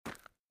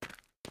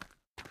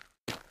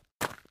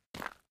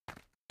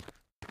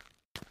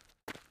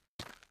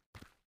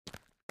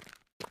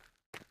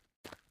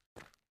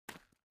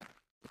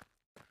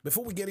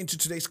Before we get into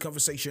today's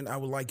conversation, I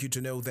would like you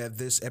to know that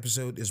this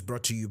episode is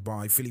brought to you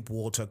by Philip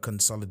Walter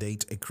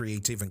Consolidate, a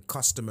creative and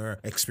customer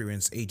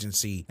experience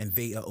agency, and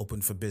they are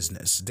open for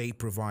business. They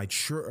provide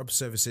sure-up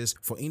services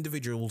for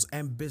individuals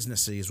and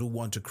businesses who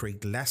want to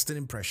create lasting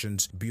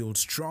impressions, build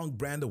strong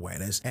brand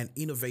awareness, and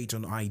innovate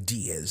on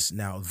ideas.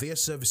 Now, their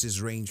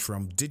services range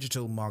from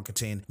digital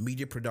marketing,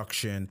 media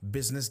production,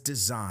 business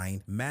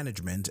design,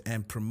 management,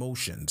 and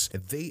promotions.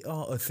 They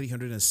are a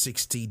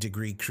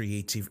 360-degree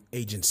creative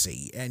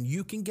agency, and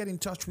you can get in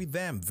touch with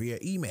them via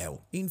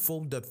email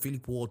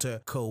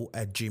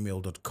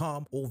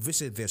info.philipwalterco@gmail.com or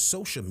visit their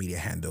social media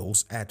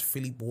handles at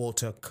Philip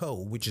Walter Co,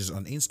 which is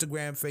on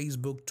Instagram,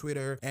 Facebook,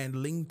 Twitter, and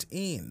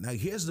LinkedIn. Now,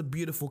 here's the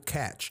beautiful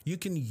catch. You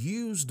can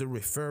use the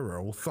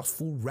referral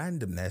Thoughtful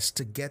Randomness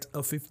to get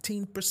a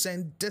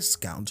 15%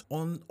 discount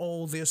on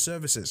all their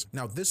services.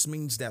 Now, this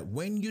means that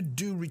when you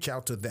do reach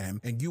out to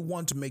them and you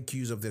want to make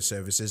use of their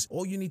services,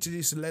 all you need to do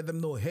is let them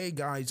know, hey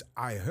guys,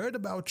 I heard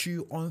about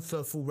you on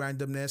Thoughtful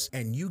Randomness,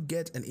 and you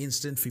get an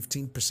instant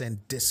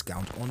 15%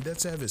 discount on their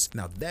service.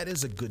 Now, that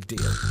is a good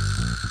deal.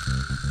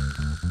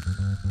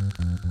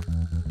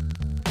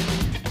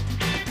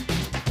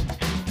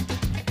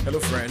 Hello,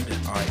 friend.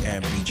 I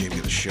am BJ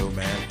with the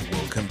Showman.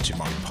 Welcome to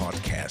my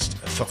podcast,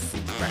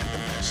 Thoughtful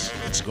Randomness.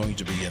 It's going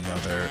to be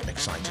another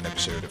exciting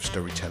episode of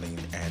storytelling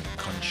and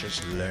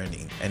conscious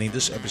learning. And in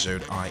this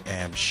episode, I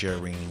am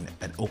sharing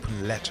an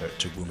open letter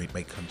to whom it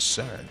may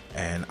concern.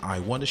 And I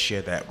want to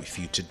share that with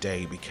you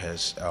today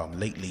because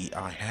lately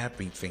I have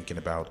been thinking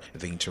about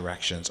the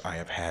interactions I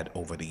have had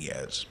over the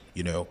years.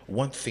 You know,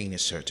 one thing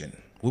is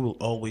certain. We will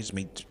always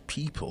meet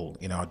people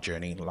in our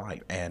journey in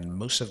life, and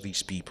most of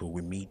these people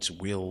we meet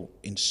will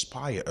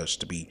inspire us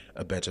to be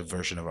a better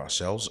version of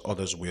ourselves.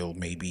 Others will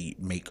maybe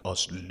make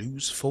us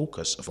lose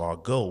focus of our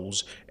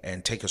goals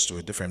and take us to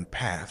a different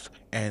path,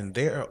 and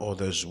there are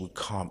others who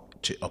come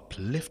to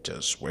uplift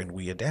us when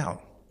we are down.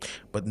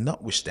 But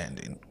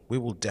notwithstanding, we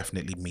will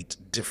definitely meet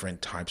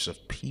different types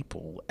of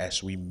people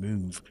as we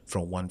move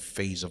from one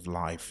phase of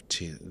life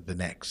to the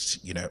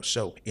next,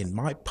 So in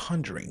my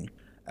pondering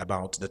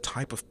about the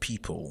type of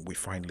people we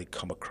finally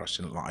come across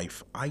in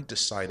life, I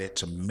decided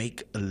to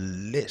make a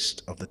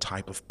list of the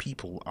type of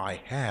people I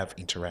have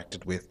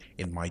interacted with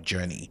in my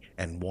journey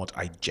and what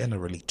I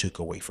generally took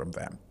away from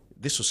them.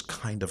 This was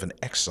kind of an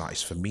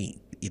exercise for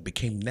me. It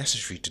became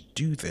necessary to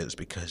do this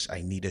because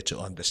I needed to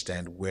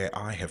understand where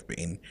I have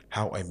been,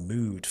 how I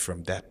moved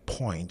from that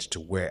point to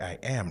where I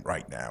am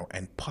right now,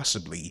 and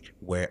possibly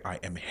where I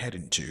am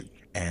heading to.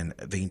 And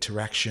the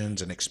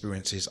interactions and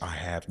experiences I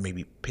have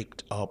maybe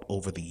picked up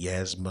over the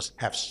years must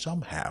have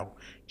somehow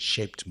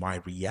shaped my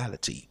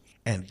reality.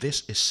 And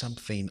this is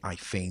something I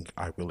think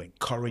I will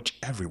encourage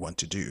everyone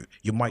to do.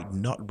 You might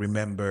not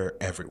remember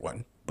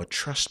everyone, but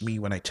trust me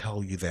when I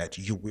tell you that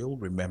you will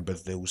remember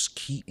those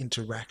key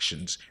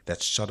interactions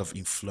that sort of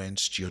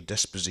influenced your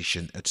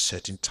disposition at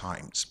certain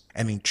times.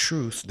 And in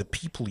truth, the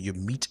people you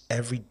meet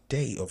every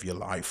day of your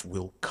life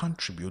will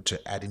contribute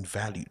to adding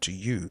value to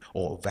you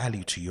or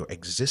value to your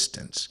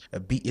existence,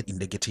 be it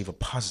negative or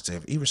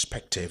positive,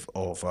 irrespective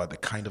of the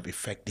kind of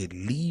effect they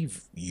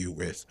leave you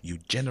with. You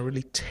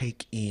generally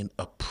take in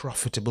a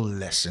profitable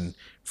lesson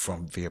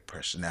from their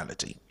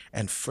personality.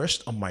 And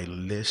first on my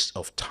list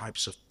of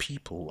types of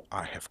people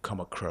I have come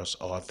across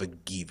are the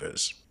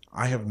givers.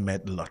 I have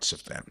met lots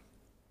of them.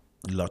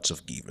 Lots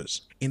of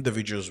givers,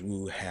 individuals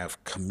who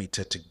have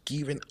committed to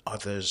giving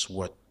others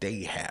what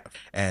they have.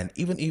 And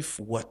even if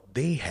what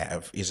they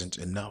have isn't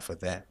enough for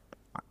that,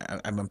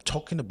 I'm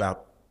talking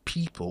about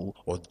people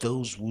or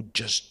those who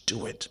just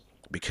do it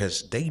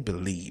because they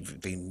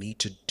believe they need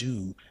to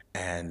do,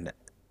 and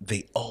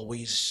they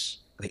always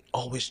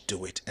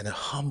do it and are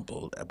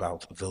humble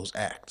about those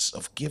acts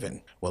of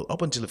giving. Well,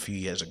 up until a few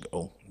years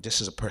ago, this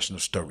is a personal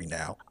story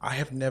now, I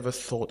have never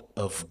thought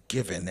of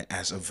giving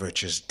as a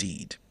virtuous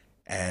deed.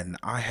 And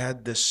I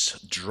had this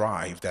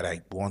drive that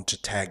I want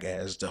to tag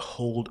as the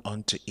hold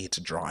on to it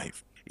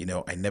drive.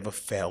 I never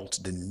felt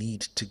the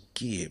need to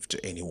give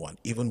to anyone.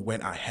 Even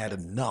when I had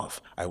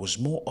enough, I was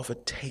more of a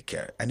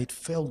taker, and it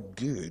felt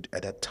good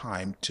at that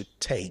time to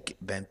take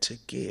than to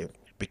give,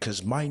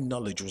 because my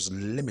knowledge was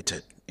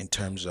limited in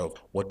terms of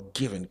what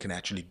giving can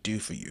actually do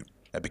for you.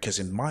 Because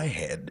in my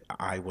head,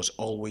 I was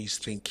always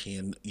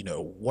thinking,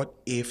 what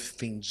if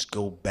things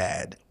go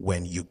bad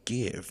when you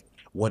give?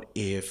 What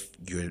if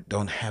you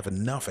don't have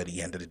enough at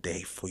the end of the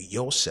day for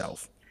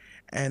yourself?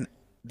 And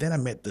then I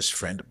met this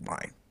friend of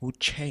mine who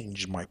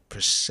changed my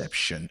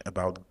perception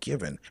about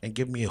giving and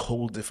gave me a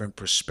whole different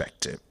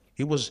perspective.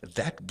 He was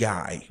that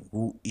guy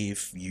who,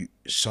 if he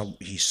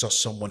saw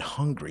someone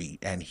hungry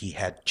and he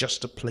had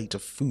just a plate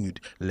of food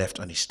left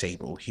on his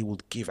table, he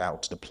would give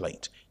out the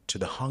plate to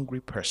the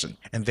hungry person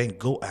and then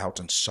go out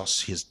and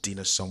source his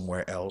dinner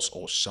somewhere else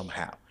or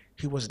somehow.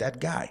 He was that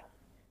guy.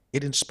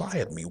 It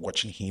inspired me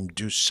watching him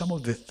do some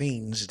of the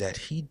things that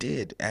he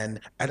did. And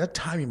at that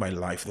time in my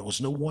life, there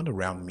was no one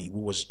around me who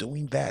was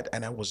doing that.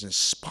 And I was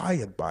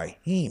inspired by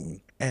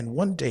him. And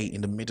one day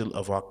in the middle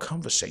of our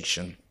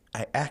conversation,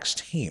 I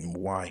asked him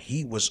why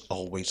he was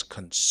always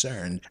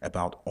concerned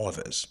about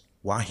others.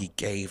 why he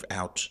gave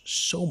out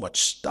so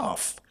much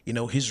stuff.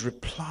 His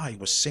reply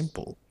was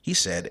simple. He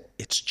said,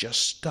 "It's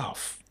just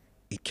stuff.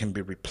 It can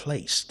be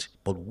replaced.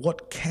 But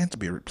what can't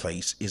be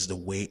replaced is the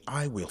way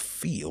I will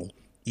feel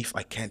if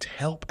I can't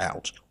help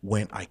out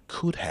when I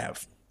could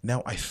have."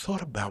 Now, I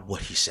thought about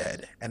what he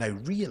said and I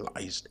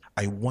realized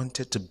I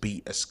wanted to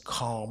be as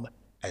calm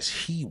as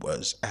he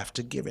was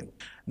after giving,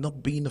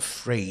 not being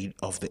afraid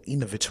of the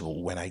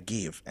inevitable when I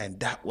give. And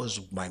that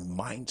was my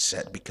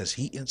mindset because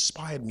he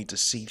inspired me to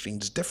see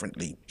things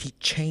differently. He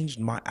changed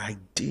my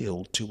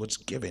ideal towards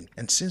giving.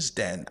 And since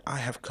then, I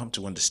have come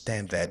to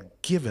understand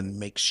that giving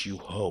makes you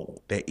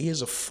whole. There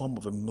is a form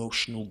of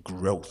emotional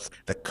growth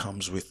that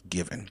comes with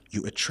giving.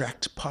 You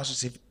attract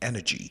positive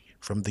energy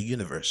from the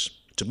universe.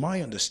 To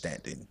my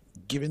understanding,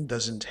 giving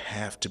doesn't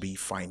have to be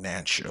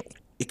financial.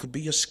 It could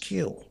be a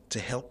skill to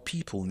help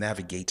people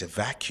navigate a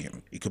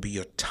vacuum. It could be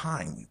your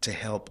time to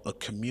help a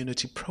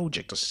community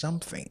project or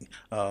something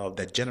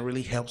that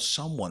generally helps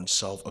someone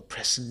solve a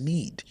pressing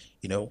need.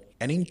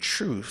 And in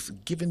truth,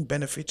 giving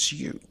benefits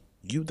you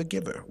the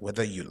giver,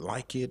 whether you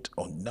like it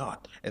or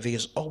not. And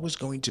there's always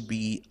going to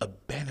be a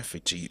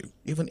benefit to you.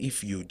 Even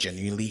if you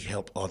genuinely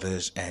help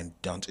others and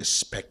don't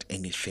expect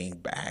anything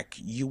back,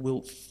 you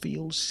will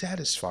feel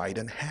satisfied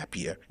and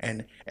happier.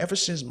 And ever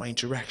since my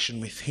interaction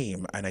with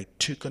him and I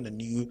took on a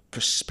new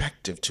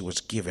perspective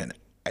towards giving,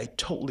 I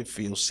totally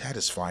feel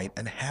satisfied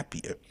and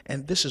happier.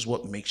 And this is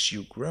what makes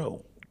you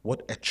grow,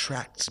 what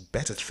attracts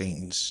better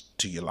things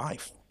to your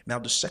life. Now,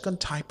 the second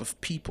type of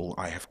people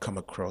I have come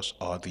across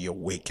are the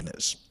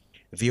awakeners.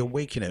 The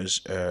awakeners,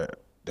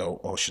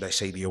 or should I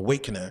say, the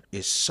awakener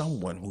is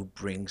someone who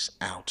brings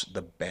out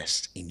the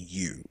best in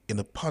you in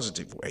a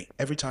positive way.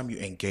 Every time you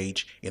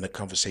engage in a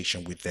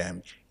conversation with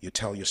them, you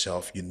tell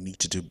yourself you need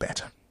to do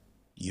better.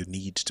 You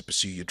need to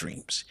pursue your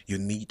dreams. You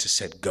need to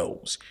set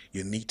goals.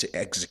 You need to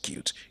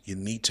execute. You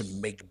need to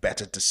make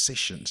better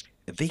decisions.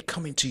 They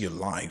come into your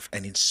life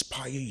and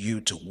inspire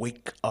you to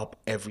wake up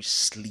every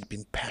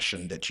sleeping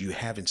passion that you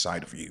have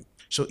inside of you.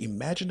 So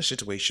imagine a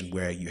situation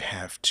where you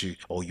have to,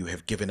 or you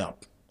have given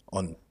up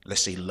on,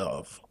 let's say,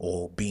 love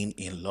or being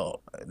in love.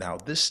 Now,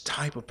 this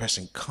type of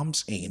person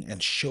comes in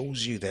and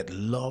shows you that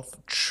love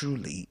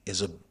truly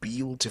is a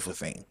beautiful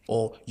thing.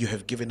 Or you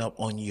have given up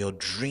on your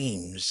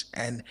dreams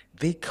and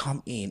they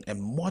come in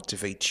and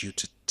motivate you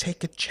to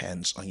take a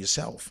chance on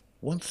yourself.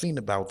 One thing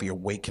about the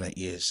awakener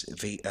is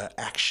they are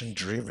action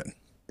driven.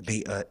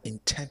 They are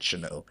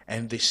intentional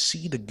and they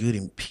see the good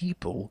in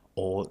people,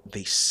 or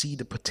they see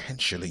the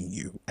potential in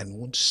you and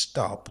won't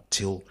stop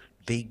till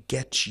they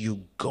get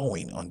you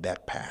going on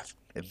that path.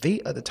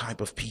 They are the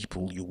type of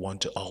people you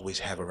want to always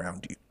have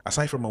around you.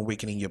 Aside from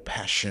awakening your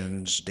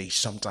passions, they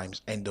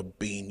sometimes end up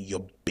being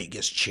your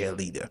biggest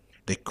cheerleader.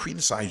 They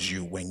criticize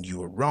you when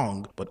you are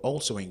wrong, but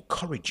also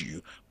encourage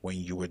you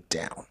when you are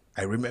down.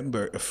 I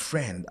remember a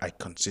friend I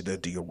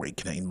considered the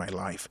awakener in my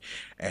life,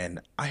 and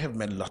I have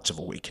met lots of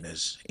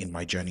awakeners in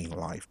my journey in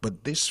life,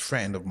 but this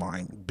friend of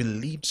mine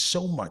believed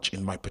so much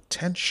in my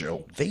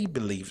potential. They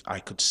believed I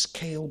could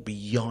scale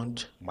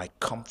beyond my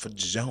comfort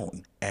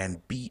zone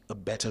and be a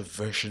better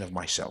version of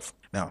myself.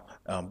 Now,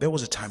 there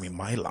was a time in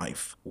my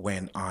life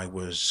when I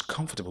was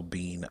comfortable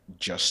being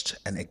just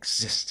an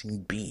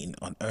existing being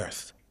on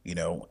earth.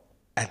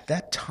 At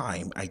that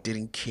time, I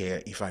didn't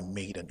care if I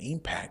made an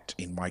impact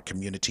in my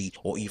community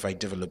or if I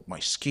developed my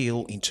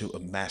skill into a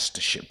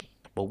mastership.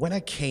 But when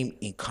I came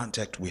in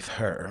contact with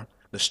her,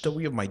 the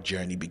story of my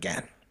journey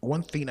began.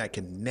 One thing I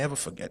can never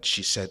forget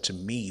she said to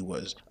me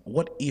was,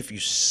 "What if you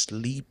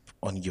sleep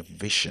on your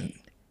vision?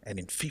 And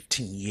in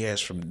 15 years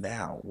from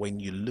now,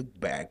 when you look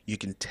back, you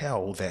can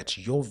tell that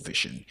your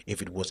vision,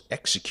 if it was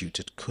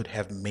executed, could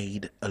have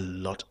made a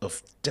lot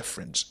of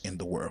difference in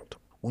the world.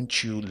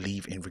 Won't you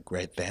live in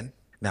regret then?"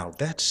 Now,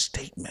 that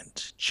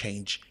statement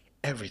changed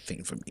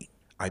everything for me.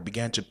 I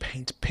began to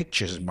paint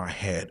pictures in my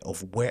head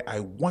of where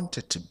I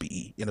wanted to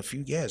be in a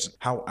few years,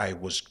 how I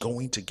was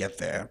going to get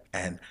there,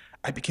 and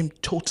I became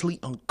totally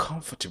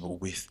uncomfortable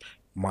with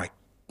my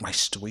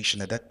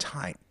situation at that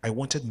time. I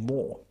wanted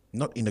more.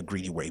 Not in a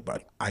greedy way,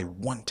 but I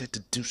wanted to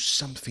do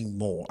something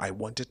more. I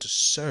wanted to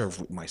serve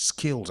with my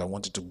skills. I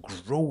wanted to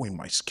grow in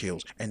my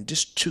skills. And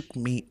this took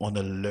me on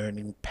a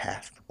learning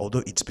path.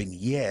 Although it's been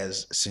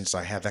years since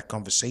I had that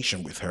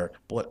conversation with her,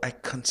 but I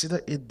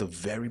consider it the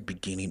very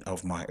beginning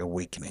of my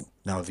awakening.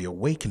 Now, the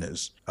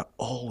awakeners are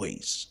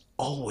always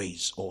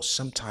or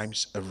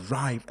sometimes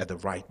arrive at the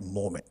right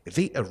moment.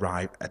 They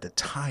arrive at the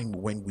time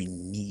when we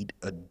need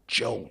a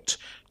jolt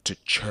to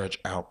charge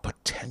our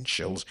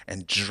potentials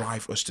and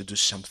drive us to do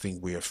something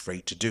we're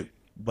afraid to do.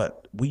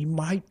 But we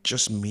might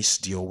just miss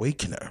the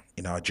awakener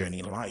in our journey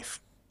in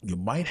life. You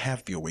might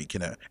have the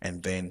awakener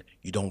and then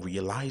you don't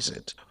realize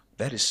it.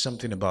 That is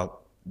something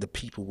about the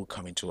people who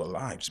come into our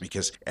lives,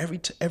 because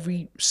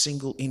every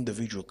single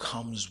individual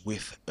comes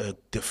with a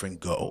different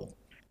goal.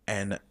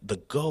 And the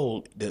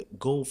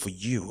goal for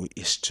you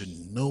is to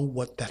know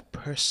what that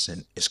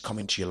person is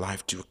coming to your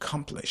life to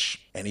accomplish.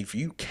 And if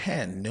you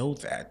can know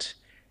that,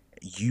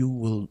 you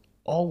will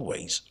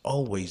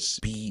always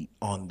be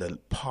on the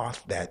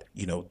path that,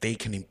 they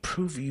can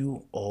improve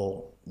you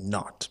or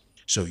not.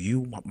 So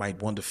you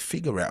might want to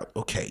figure out,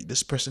 okay,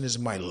 this person is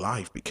in my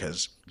life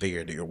because they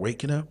are the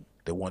awakener.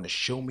 They want to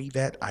show me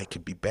that I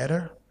could be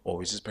better.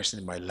 Or is this person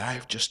in my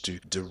life just to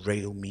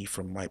derail me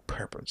from my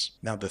purpose?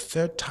 Now, the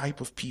third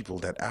type of people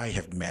that I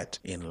have met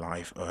in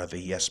life are the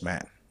yes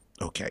man.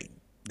 Okay,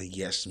 the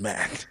yes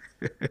man.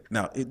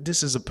 Now,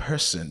 this is a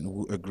person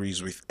who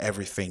agrees with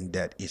everything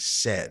that is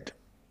said.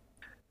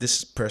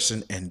 This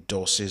person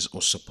endorses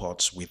or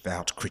supports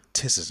without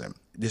criticism.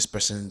 This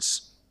person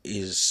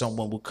is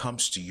someone who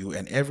comes to you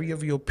and every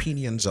of your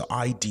opinions or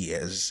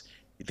ideas,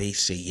 they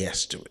say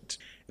yes to it.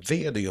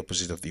 They are the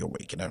opposite of the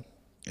awakener.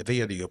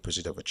 They are the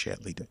opposite of a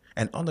cheerleader.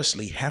 And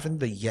honestly, having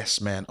the yes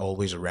man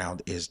always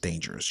around is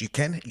dangerous. You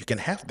can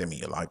have them in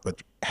your life,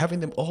 but having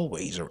them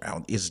always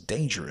around is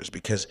dangerous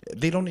because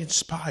they don't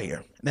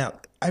inspire. Now,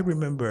 I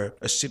remember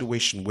a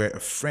situation where a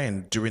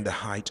friend during the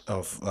height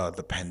of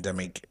the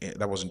pandemic,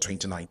 that was in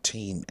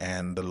 2019,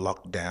 and the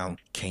lockdown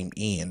came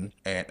in,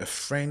 and a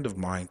friend of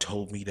mine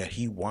told me that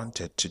he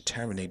wanted to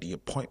terminate the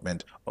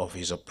appointment of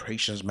his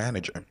operations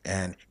manager.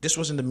 And this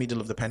was in the middle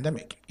of the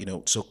pandemic,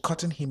 so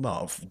cutting him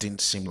off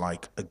didn't seem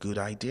like a good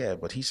idea,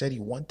 but he said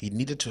he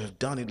needed to have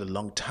done it a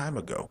long time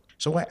ago.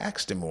 So I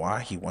asked him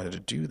why he wanted to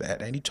do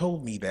that, and he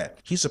told me that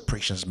his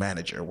operations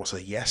manager was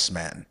a yes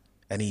man,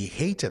 and he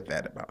hated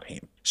that about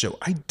him. So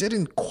I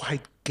didn't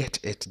quite get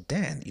it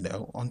then,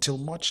 until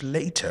much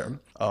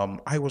later.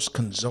 I was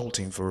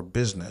consulting for a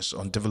business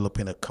on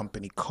developing a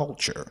company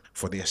culture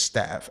for their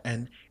staff,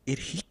 and it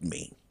hit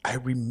me. I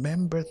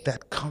remember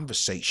that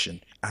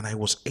conversation, and I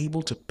was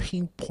able to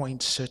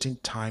pinpoint certain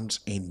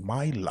times in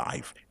my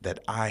life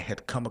that I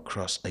had come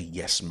across a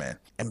yes man.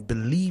 And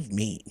believe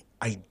me,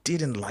 I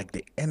didn't like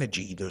the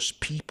energy those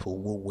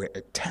people who were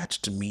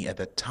attached to me at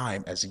the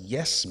time as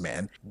yes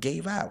men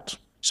gave out.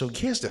 So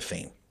here's the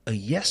thing. A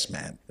yes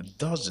man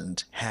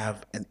doesn't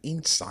have an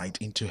insight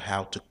into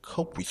how to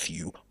cope with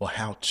you or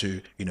how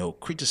to,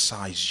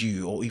 criticize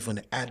you or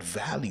even add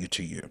value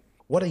to you.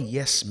 What a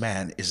yes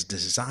man is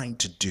designed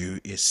to do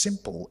is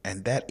simple,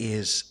 and that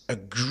is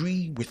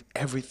agree with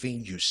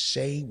everything you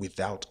say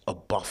without a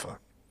buffer.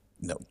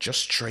 No, just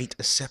straight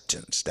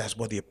acceptance. That's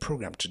what they're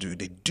programmed to do.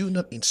 They do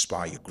not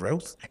inspire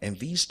growth, and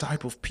these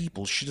type of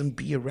people shouldn't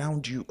be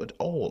around you at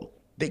all.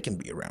 They can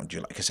be around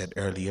you, like I said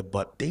earlier,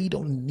 but they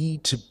don't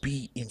need to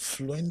be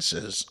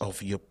influencers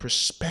of your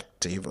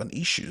perspective on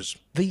issues.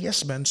 The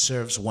yes man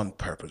serves one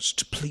purpose: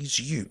 to please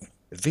you.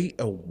 They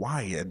are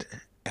wired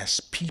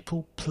as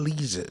people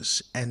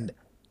pleasers and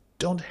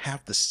don't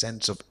have the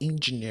sense of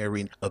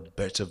engineering a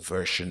better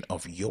version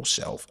of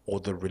yourself or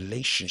the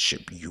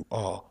relationship you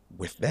are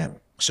with them.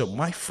 So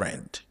my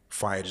friend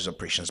fired his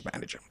operations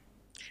manager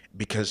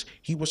because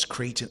he was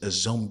creating a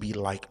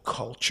zombie-like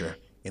culture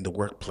in the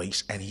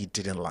workplace, and he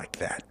didn't like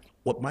that.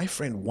 What my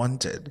friend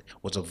wanted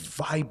was a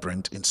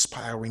vibrant,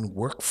 inspiring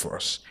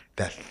workforce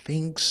that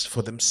thinks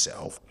for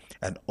themselves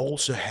and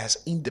also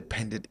has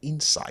independent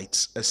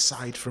insights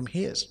aside from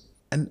his.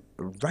 And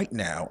right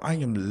now, I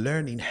am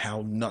learning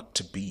how not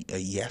to be a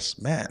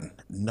yes man,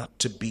 not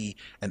to be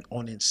an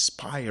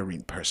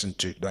uninspiring person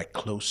to my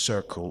close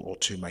circle or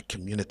to my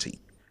community.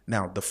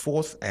 Now, the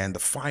fourth and the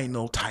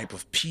final type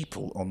of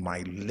people on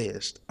my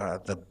list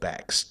are the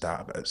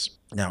backstabbers.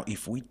 Now,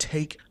 if we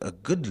take a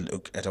good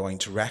look at our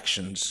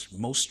interactions,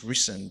 most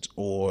recent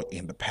or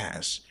in the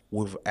past,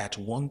 we've at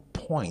one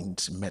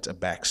point met a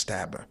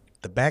backstabber.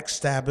 The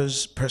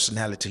backstabber's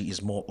personality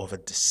is more of a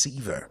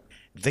deceiver.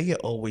 They are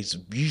always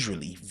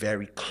usually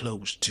very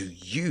close to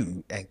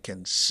you and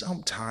can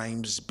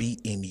sometimes be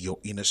in your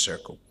inner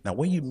circle. Now,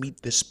 when you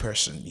meet this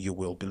person, you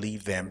will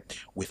believe them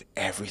with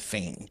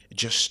everything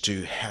just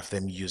to have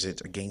them use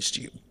it against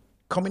you.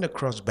 Coming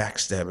across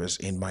backstabbers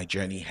in my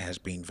journey has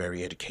been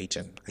very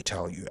educating, I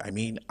tell you.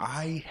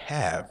 I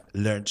have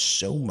learned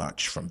so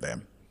much from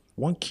them.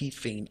 One key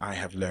thing I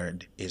have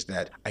learned is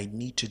that I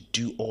need to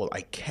do all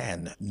I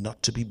can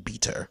not to be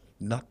bitter,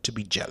 not to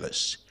be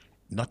jealous,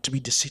 not to be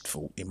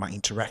deceitful in my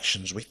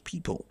interactions with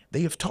people.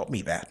 They have taught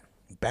me that.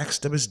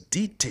 Backstabbers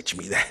did teach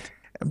me that.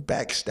 And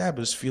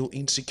backstabbers feel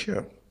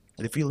insecure.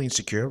 They feel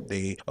insecure,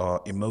 they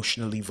are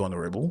emotionally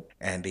vulnerable,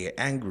 and they are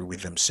angry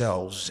with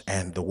themselves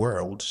and the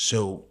world.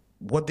 So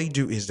what they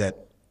do is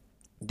that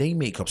they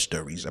make up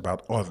stories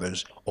about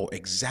others or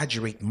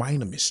exaggerate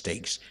minor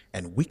mistakes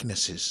and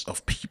weaknesses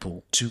of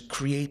people to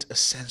create a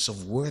sense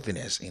of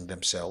worthiness in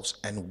themselves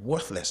and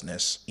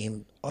worthlessness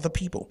in other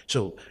people.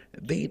 So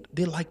they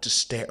like to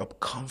stir up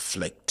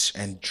conflict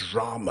and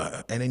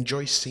drama and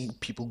enjoy seeing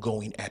people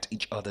going at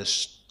each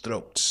other's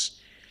throats.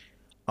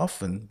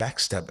 Often,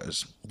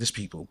 backstabbers, these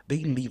people,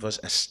 they leave us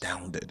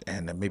astounded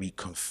and maybe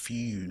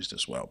confused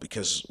as well,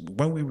 because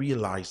when we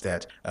realize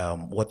that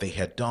what they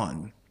had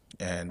done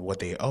and what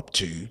they're up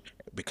to,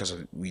 because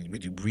we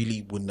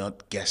really would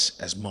not guess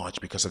as much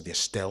because of their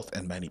stealth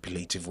and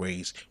manipulative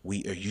ways,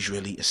 we are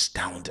usually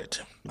astounded.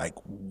 Like,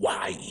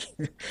 why?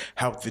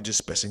 How did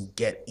this person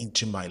get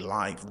into my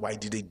life? Why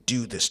did they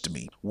do this to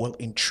me? Well,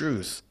 in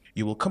truth,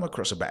 you will come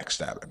across a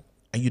backstabber,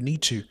 and you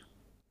need to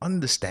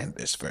understand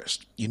this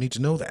first. You need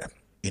to know that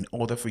in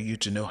order for you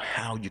to know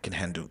how you can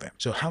handle them.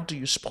 So how do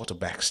you spot a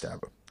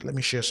backstabber? Let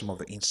me share some of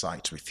the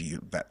insights with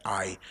you that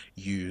I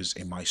use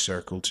in my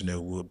circle to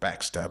know who a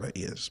backstabber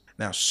is.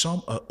 Now,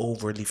 some are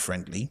overly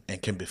friendly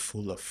and can be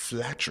full of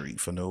flattery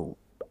for no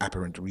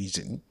apparent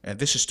reason, and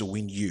this is to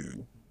win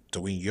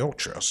your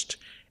trust,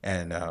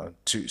 and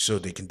so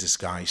they can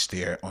disguise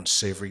their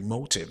unsavory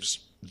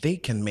motives. They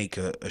can make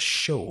a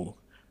show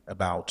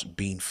about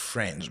being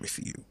friends with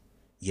you,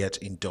 yet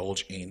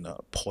indulge in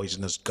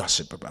poisonous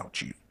gossip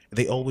about you.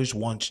 They always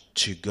want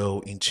to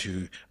go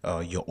into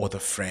your other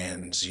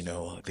friends,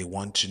 they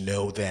want to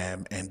know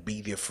them and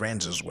be their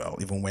friends as well,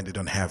 even when they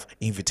don't have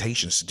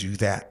invitations to do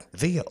that.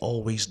 They are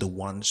always the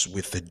ones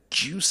with the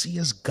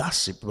juiciest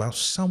gossip about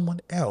someone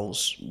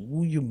else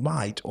who you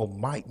might or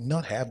might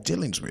not have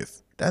dealings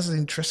with. That's the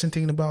interesting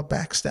thing about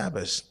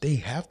backstabbers. They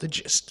have the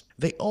gist.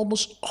 They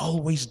almost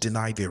always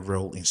deny their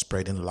role in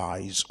spreading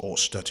lies or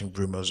starting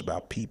rumors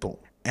about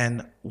people.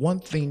 And one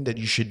thing that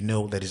you should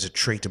know that is a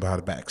trait about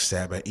a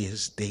backstabber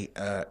is they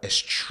are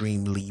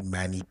extremely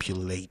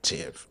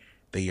manipulative.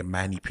 They are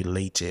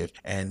manipulative,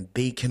 and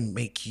they can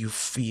make you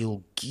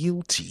feel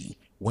guilty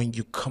when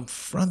you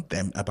confront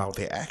them about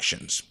their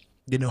actions.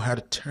 They know how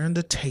to turn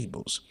the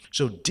tables.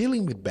 So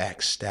dealing with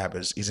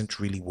backstabbers isn't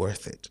really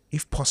worth it.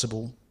 If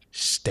possible,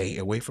 stay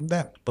away from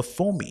them. But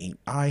for me,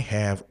 I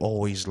have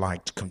always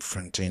liked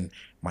confronting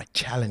my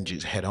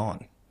challenges head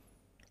on.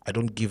 I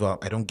don't give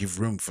up. I don't give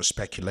room for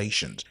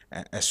speculations.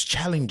 As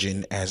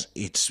challenging as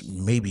it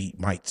maybe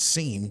might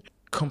seem,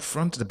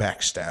 confront the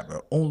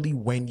backstabber only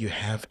when you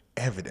have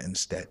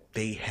evidence that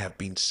they have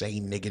been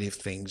saying negative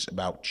things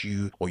about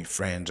you or your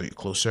friends or your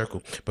close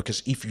circle.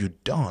 Because if you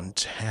don't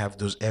have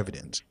those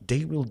evidence,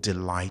 they will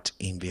delight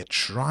in their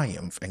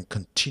triumph and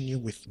continue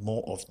with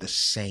more of the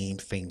same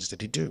things that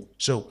they do.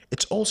 So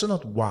it's also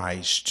not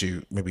wise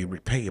to maybe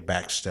repay a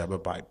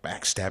backstabber by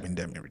backstabbing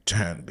them in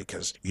return,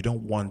 because you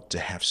don't want to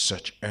have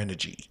such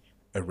energy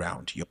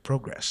around your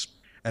progress.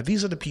 Now,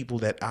 these are the people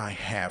that I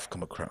have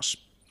come across.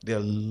 They're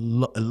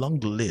along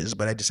the list,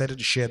 but I decided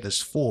to share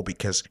this four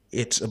because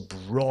it's a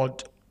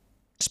broad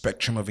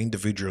spectrum of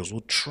individuals who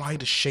try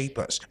to shape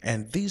us,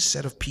 and this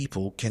set of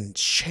people can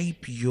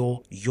shape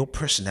your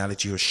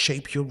personality or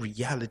shape your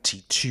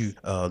reality to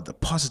the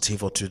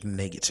positive or to the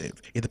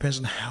negative. It depends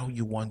on how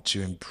you want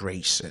to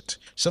embrace it.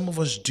 Some of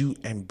us do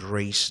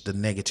embrace the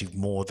negative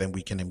more than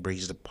we can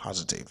embrace the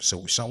positive.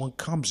 So if someone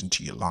comes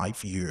into your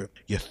life, you're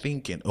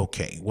thinking,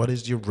 okay, what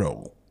is your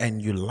role? And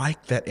you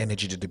like that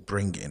energy that they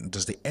bring in.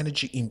 Does the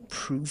energy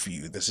improve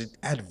you? Does it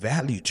add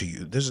value to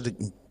you? Those are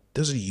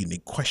the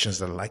unique questions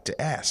that I like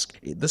to ask.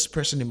 This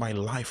person in my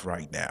life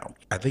right now,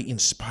 are they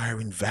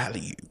inspiring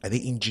value? Are they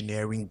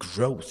engineering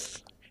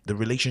growth? The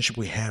relationship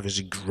we have, is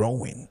it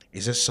growing?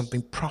 Is there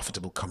something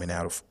profitable coming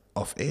out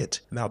of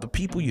it? Now, the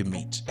people you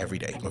meet every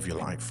day of your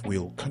life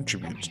will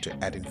contribute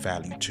to adding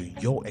value to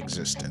your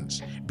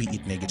existence, be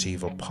it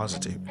negative or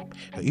positive.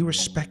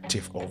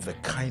 Irrespective of the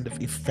kind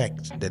of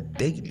effect that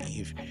they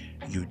leave,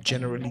 you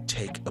generally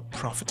take a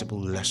profitable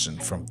lesson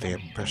from their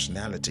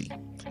personality.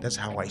 That's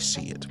how I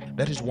see it.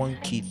 That is one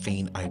key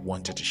thing I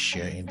wanted to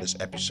share in this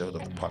episode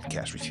of the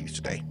podcast with you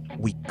today.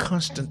 We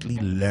constantly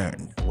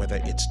learn, whether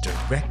it's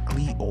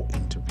directly or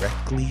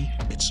indirectly,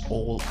 it's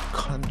all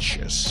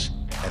conscious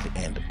at the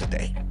end of the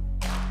day.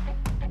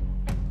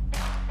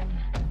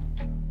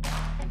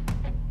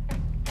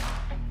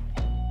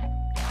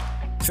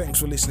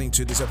 Thanks for listening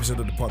to this episode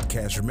of the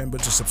podcast. Remember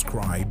to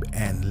subscribe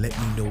and let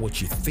me know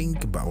what you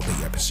think about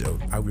the episode.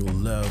 I will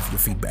love your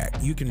feedback.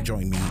 You can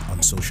join me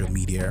on social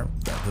media.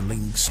 The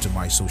links to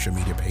my social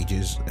media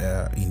pages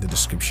in the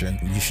description.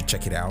 You should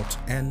check it out.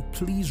 And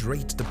please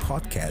rate the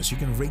podcast. You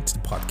can rate the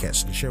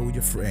podcast and share with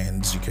your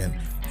friends. You can,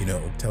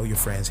 tell your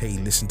friends, hey,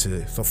 listen to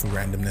Thoughtful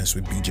Randomness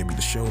with BJB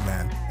the Show,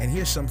 man. And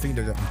here's something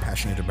that I'm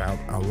passionate about.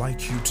 I'd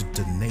like you to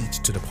donate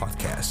to the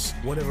podcast,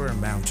 whatever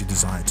amount you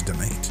desire to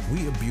donate.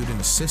 We are building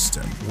a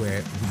system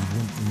where we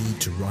won't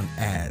need to run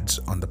ads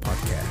on the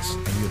podcast,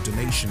 and your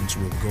donations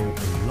will go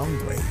a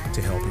long way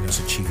to helping us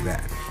achieve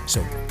that.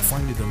 So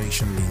find the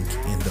donation link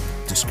in the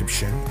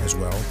description as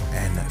well.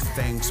 And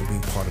thanks for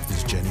being part of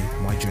this journey.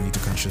 My journey to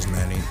conscious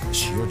learning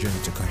is your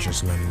journey to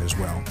conscious learning as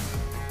well.